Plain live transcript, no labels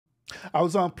I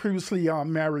was previously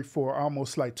married for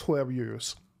almost like 12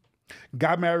 years.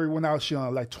 Got married when I was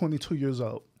young, like 22 years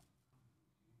old.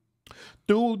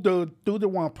 Through the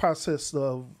one process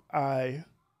of I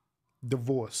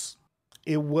divorce,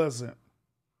 it wasn't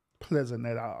pleasant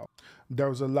at all. There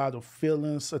was a lot of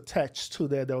feelings attached to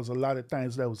that. There was a lot of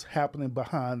things that was happening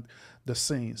behind the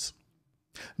scenes.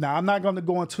 Now, I'm not going to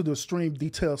go into the extreme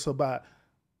details about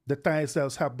the things that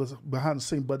was happening behind the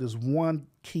scene, but there's one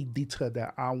key detail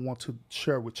that I want to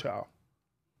share with y'all.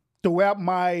 Throughout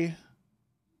my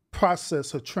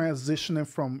process of transitioning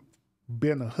from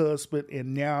being a husband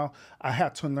and now I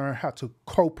had to learn how to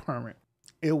co-parent,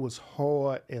 it was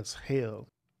hard as hell.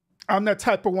 I'm that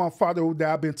type of one father that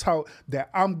I've been taught that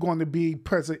I'm going to be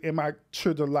present in my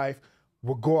children's life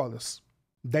regardless.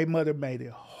 They mother made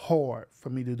it hard for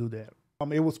me to do that.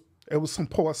 It was some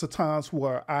parts of times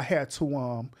where I had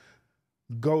to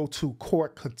go to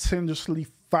court continuously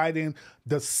fighting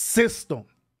the system,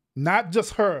 not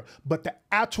just her, but the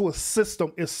actual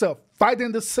system itself,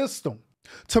 fighting the system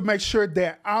to make sure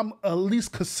that I'm at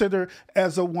least considered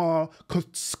as a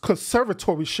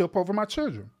conservatorship over my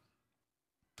children.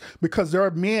 Because there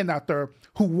are men out there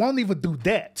who won't even do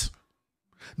that.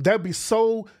 They'll be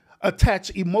so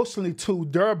attached emotionally to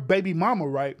their baby mama,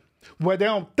 right? Where they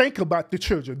don't think about the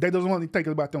children. They don't only think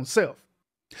about themselves.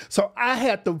 So I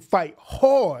had to fight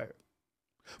hard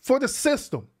for the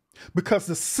system because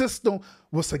the system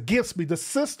was against me. The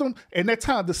system, in that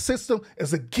time, the system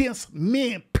is against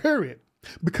men, period.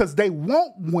 Because they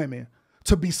want women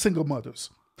to be single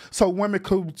mothers. So women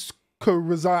could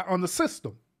reside on the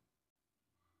system.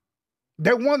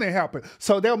 They want it happen.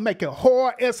 So they'll make it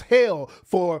hard as hell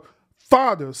for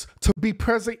fathers to be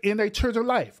present in their children's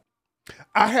life.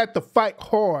 I had to fight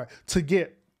hard to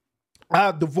get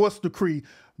our divorce decree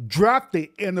drafted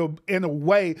in a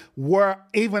way where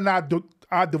even our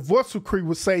divorce decree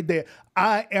would say that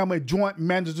I am a joint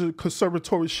manager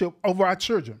conservatorship over our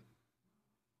children.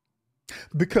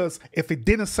 Because if it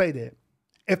didn't say that,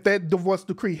 if that divorce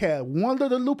decree had one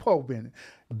little loophole in it,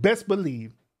 best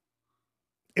believe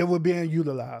it was being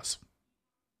utilized.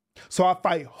 So I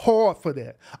fight hard for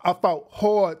that. I fought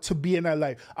hard to be in that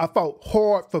life. I fought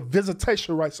hard for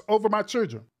visitation rights over my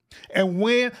children. And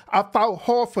when I fought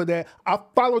hard for that, I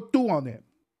followed through on it.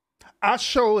 I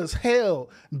sure as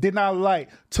hell did not like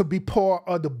to be part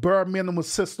of the bare minimum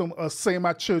system of saying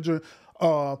my children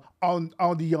on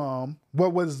the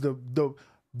what was the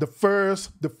 1st,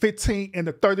 the 15th, and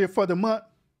the 30th of the month.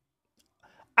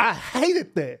 I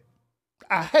hated that.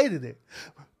 I hated it.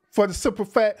 For the simple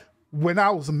fact, when I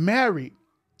was married,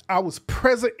 I was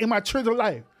present in my children's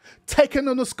life, taking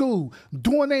them to school,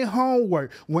 doing their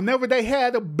homework. Whenever they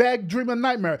had a bad dream or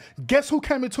nightmare, guess who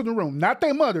came into the room? Not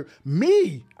their mother,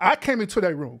 me. I came into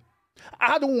their room.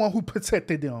 I the one who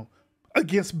protected them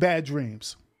against bad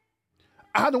dreams.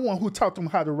 I the one who taught them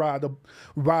how to ride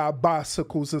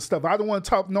bicycles and stuff. I the one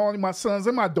taught not only my sons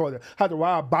and my daughter how to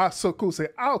ride bicycles and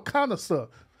all kind of stuff.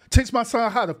 Teach my son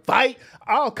how to fight,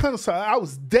 all kind of stuff. I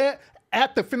was that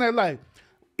active in their life.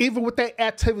 Even with their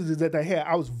activities that they had,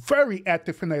 I was very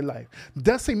active in their life.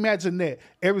 Just imagine that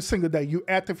every single day you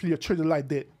active in your children like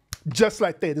that, just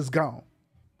like that, it's gone.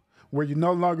 Where you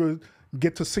no longer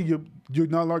get to see you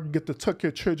no longer get to tuck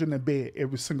your children in bed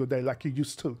every single day like you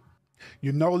used to.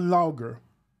 You no longer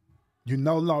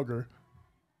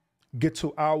get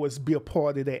to always be a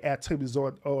part of their activities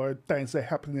or things that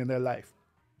happen in their life.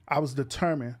 I was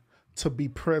determined to be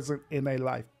present in their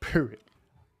life, period.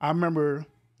 I remember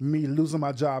me losing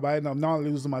my job. I ended up not only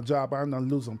losing my job, I ended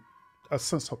up losing a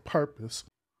sense of purpose.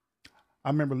 I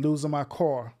remember losing my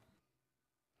car.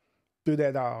 Through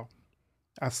that all,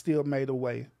 I still made a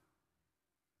way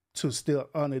to still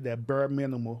honor that bare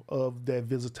minimum of that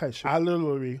visitation. I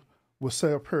literally would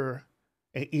sit up here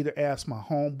and either ask my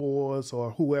homeboys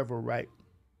or whoever, right?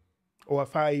 Or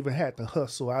if I even had to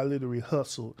hustle, I literally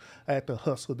hustled. I had to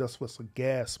hustle just for some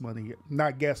gas money.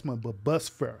 Not gas money, but bus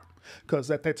fare.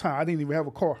 Because at that time, I didn't even have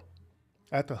a car.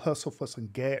 I had to hustle for some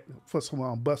gas, for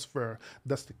some bus fare,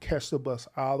 just to catch the bus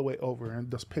all the way over and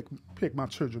just pick my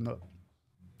children up.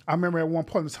 I remember at one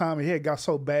point in time, it had got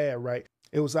so bad, right?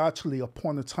 It was actually a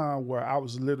point in time where I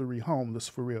was literally homeless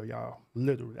for real, y'all.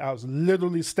 Literally. I was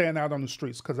literally standing out on the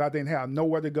streets because I didn't have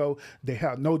nowhere to go. They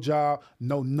had no job,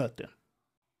 no nothing.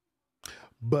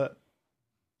 But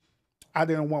I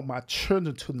didn't want my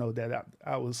children to know that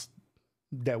I was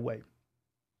that way.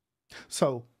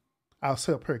 So I'll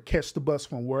sit up here, catch the bus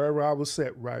from wherever I was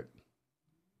at, right?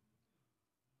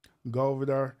 Go over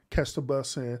there, catch the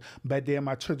bus, and back then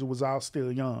my children was all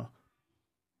still young.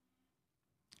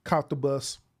 Caught the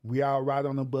bus, We all ride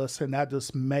on the bus, and I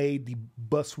just made the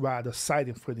bus ride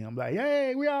exciting for them. Like,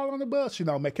 hey, we all on the bus,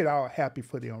 make it all happy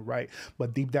for them, right?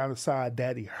 But deep down inside,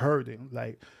 daddy hurting,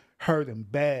 like hurting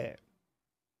bad.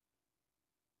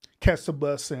 Catch the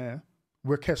bus, and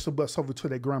we'll catch the bus over to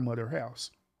their grandmother's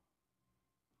house.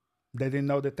 They didn't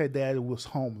know that their daddy was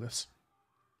homeless.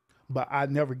 But I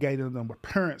never gave them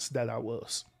appearance that I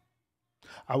was.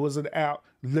 I wasn't out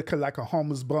looking like a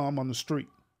homeless bum on the street.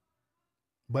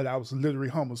 But I was literally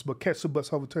homeless. But catch the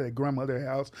bus over to their grandmother's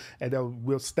house, and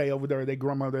we'll stay over there at their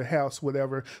grandmother's house,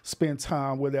 whatever, spend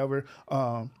time, whatever.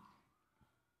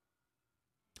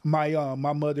 My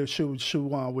mother, she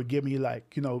would give me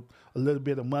like, a little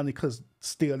bit of money because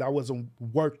still I wasn't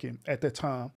working at that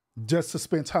time, just to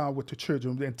spend time with the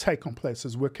children and take them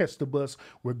places. We'll catch the bus,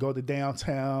 we'll go to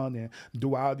downtown and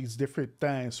do all these different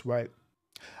things, right?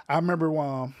 I remember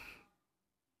when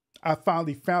I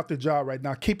finally found the job right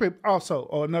now. Keep it also,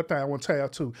 or another thing I want to tell you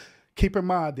too, keep in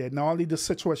mind that not only the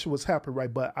situation was happening,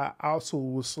 right, but I also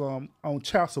was on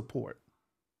child support.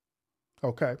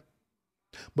 Okay.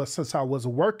 But since I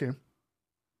wasn't working,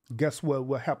 guess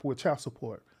what happened with child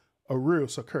support?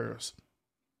 Arrears occurs.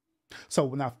 So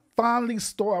when I finally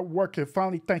start working,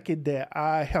 finally thinking that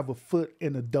I have a foot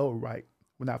in the door, right?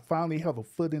 When I finally have a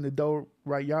foot in the door,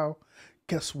 right, y'all,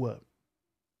 guess what?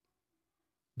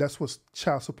 That's what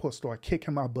child support started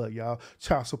kicking my butt, y'all.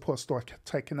 Child support started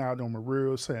taking out on my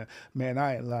arrears, saying, man,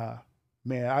 I ain't lie.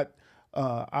 Man,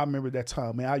 I remember that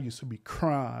time, man, I used to be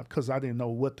crying because I didn't know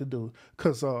what to do.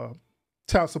 Because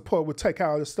child support would take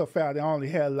all this stuff out. I only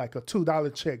had like a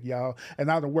 $2 check, y'all.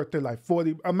 And I done worked there like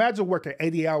 40. Imagine working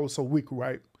 80 hours a week,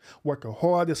 right? Working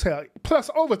hard as hell. Plus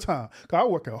overtime. Because I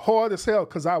working hard as hell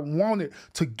because I wanted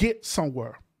to get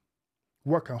somewhere.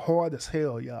 Working hard as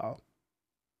hell, y'all.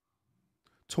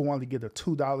 To only get a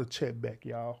 $2 check back,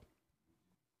 y'all.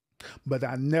 But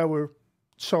I never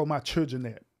showed my children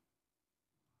that.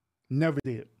 Never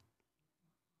did.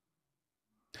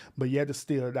 But yet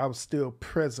I was still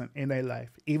present in their life,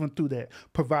 even through that,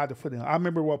 provided for them. I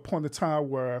remember one point in time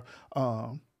where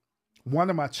one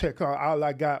of my checks, all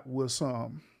I got was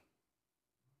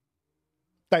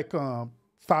like $5 or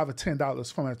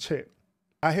 $10 from a check.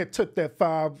 I had took that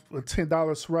 $5 or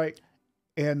 $10, right,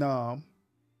 and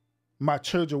my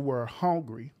children were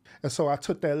hungry. And so I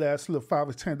took that last little $5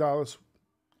 or $10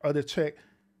 of the check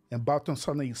and bought them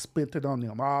something and spent it on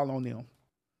them, all on them.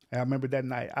 And I remember that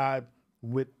night, I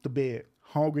went to bed,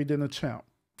 hungry than a champ.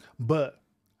 But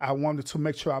I wanted to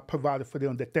make sure I provided for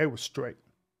them, that they were straight.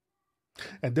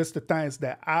 And that's the things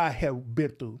that I have been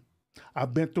through.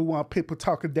 I've been through people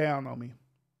talking down on me.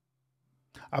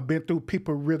 I've been through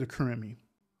people ridiculing me.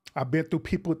 I've been through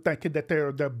people thinking that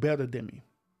they're better than me.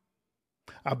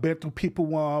 I've been through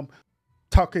people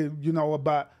talking,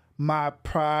 about my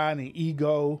pride and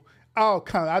ego.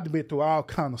 I've been through all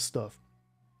kind of stuff,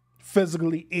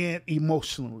 physically and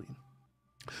emotionally.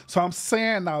 So I'm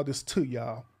saying all this to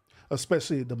y'all,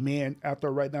 especially the men out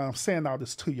there right now. I'm saying all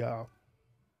this to y'all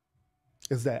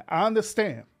is that I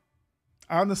understand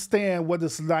what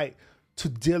it's like to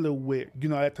dealing with,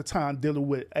 at the time dealing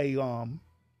with a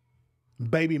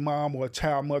baby mom or a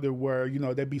child mother where,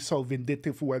 they be so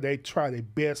vindictive, where they try their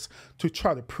best to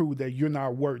try to prove that you're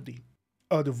not worthy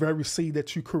of the very seed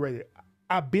that you created.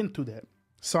 I've been through that.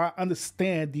 So I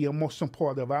understand the emotional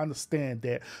part of it. I understand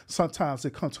that sometimes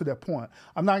it comes to that point.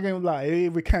 I'm not going to lie. It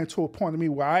even came to a point of me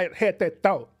where I had that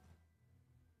thought.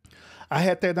 I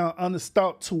had that honest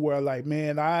thought to where, like,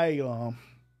 man, I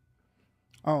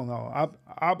don't know.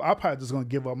 I'm probably just going to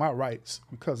give up my rights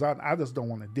because I just don't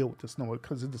want to deal with this no more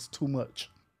because it is too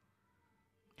much.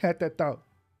 Had that thought.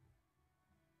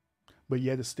 But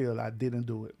yet still, I didn't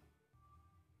do it.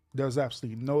 There's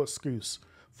absolutely no excuse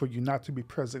for you not to be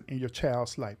present in your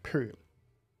child's life, period.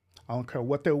 I don't care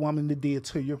what that woman did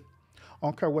to you. I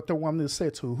don't care what that woman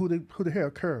said to you. Who the hell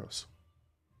cares?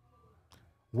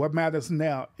 What matters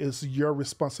now is your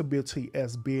responsibility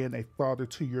as being a father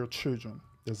to your children.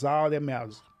 That's all that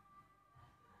matters.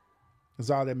 That's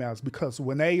all that matters. Because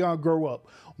when they grow up,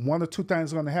 one or two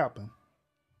things are going to happen.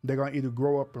 They're going to either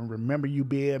grow up and remember you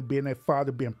being a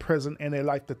father, being present in their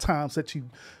life, the times that you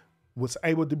was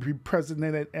able to be present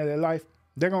in their life.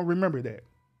 They're going to remember that.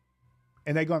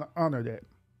 And they're going to honor that.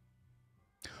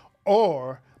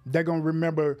 Or they're going to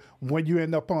remember when you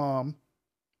end up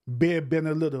being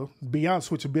a little, be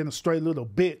honest with you, being a straight little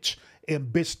bitch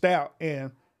and bitched out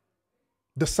and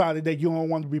decided that you don't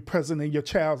want to be present in your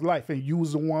child's life and you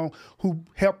was the one who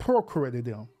helped procreate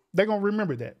them. They're going to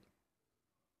remember that.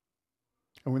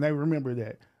 And when they remember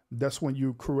that, that's when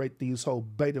you create these whole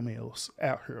beta males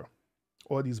out here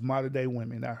or these modern day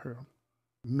women out here.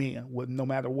 Men, with no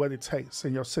matter what it takes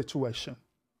in your situation.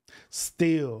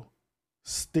 Still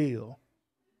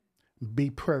be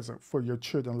present for your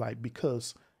children's life,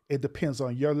 because it depends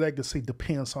on your legacy,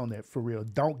 depends on that, for real.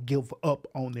 Don't give up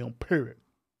on them, period.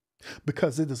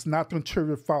 Because it is not the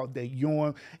children's fault that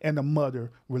you and the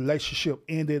mother relationship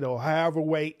ended, or however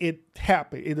way it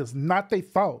happened. It is not their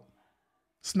fault.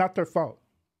 It's not their fault.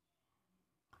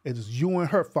 It is you and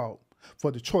her fault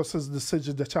for the choices and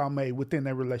decisions that y'all made within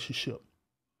that relationship.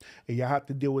 And y'all have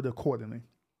to deal with it accordingly.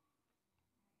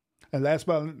 And last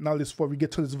but not least, before we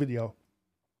get to this video,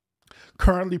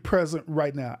 currently present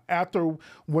right now, after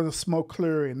when the smoke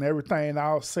clear and everything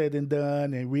all said and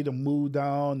done, and we done moved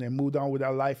on with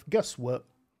our life, guess what?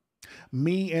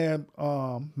 Me and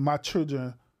my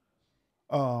children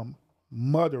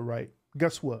mother, right?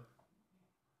 Guess what?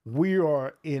 We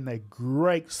are in a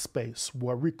great space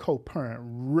where we co-parent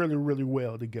really, really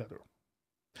well together.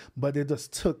 But it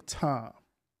just took time.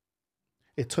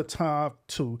 It took time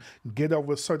to get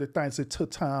over certain things. It took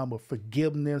time of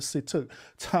forgiveness. It took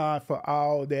time for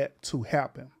all that to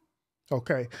happen.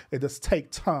 Okay? It just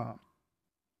takes time.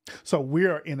 So we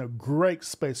are in a great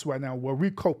space right now where we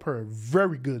co-parent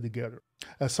very good together.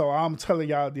 And so I'm telling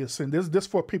y'all this, and this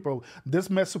for people, this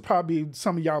message probably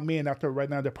some of y'all men out there right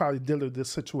now that probably dealing with this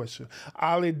situation.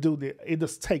 All it do, it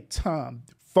just take time.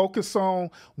 Focus on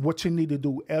what you need to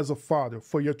do as a father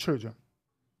for your children.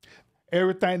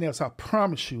 Everything else, I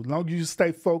promise you, as long as you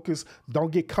stay focused,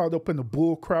 don't get caught up in the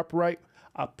bull crap, right?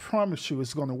 I promise you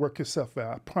it's going to work itself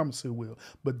out. I promise it will.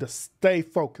 But to stay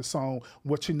focused on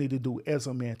what you need to do as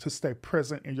a man to stay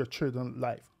present in your children's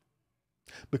life,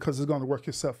 because it's going to work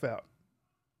itself out.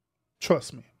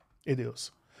 Trust me, it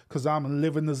is. Because I'm a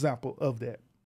living example of that.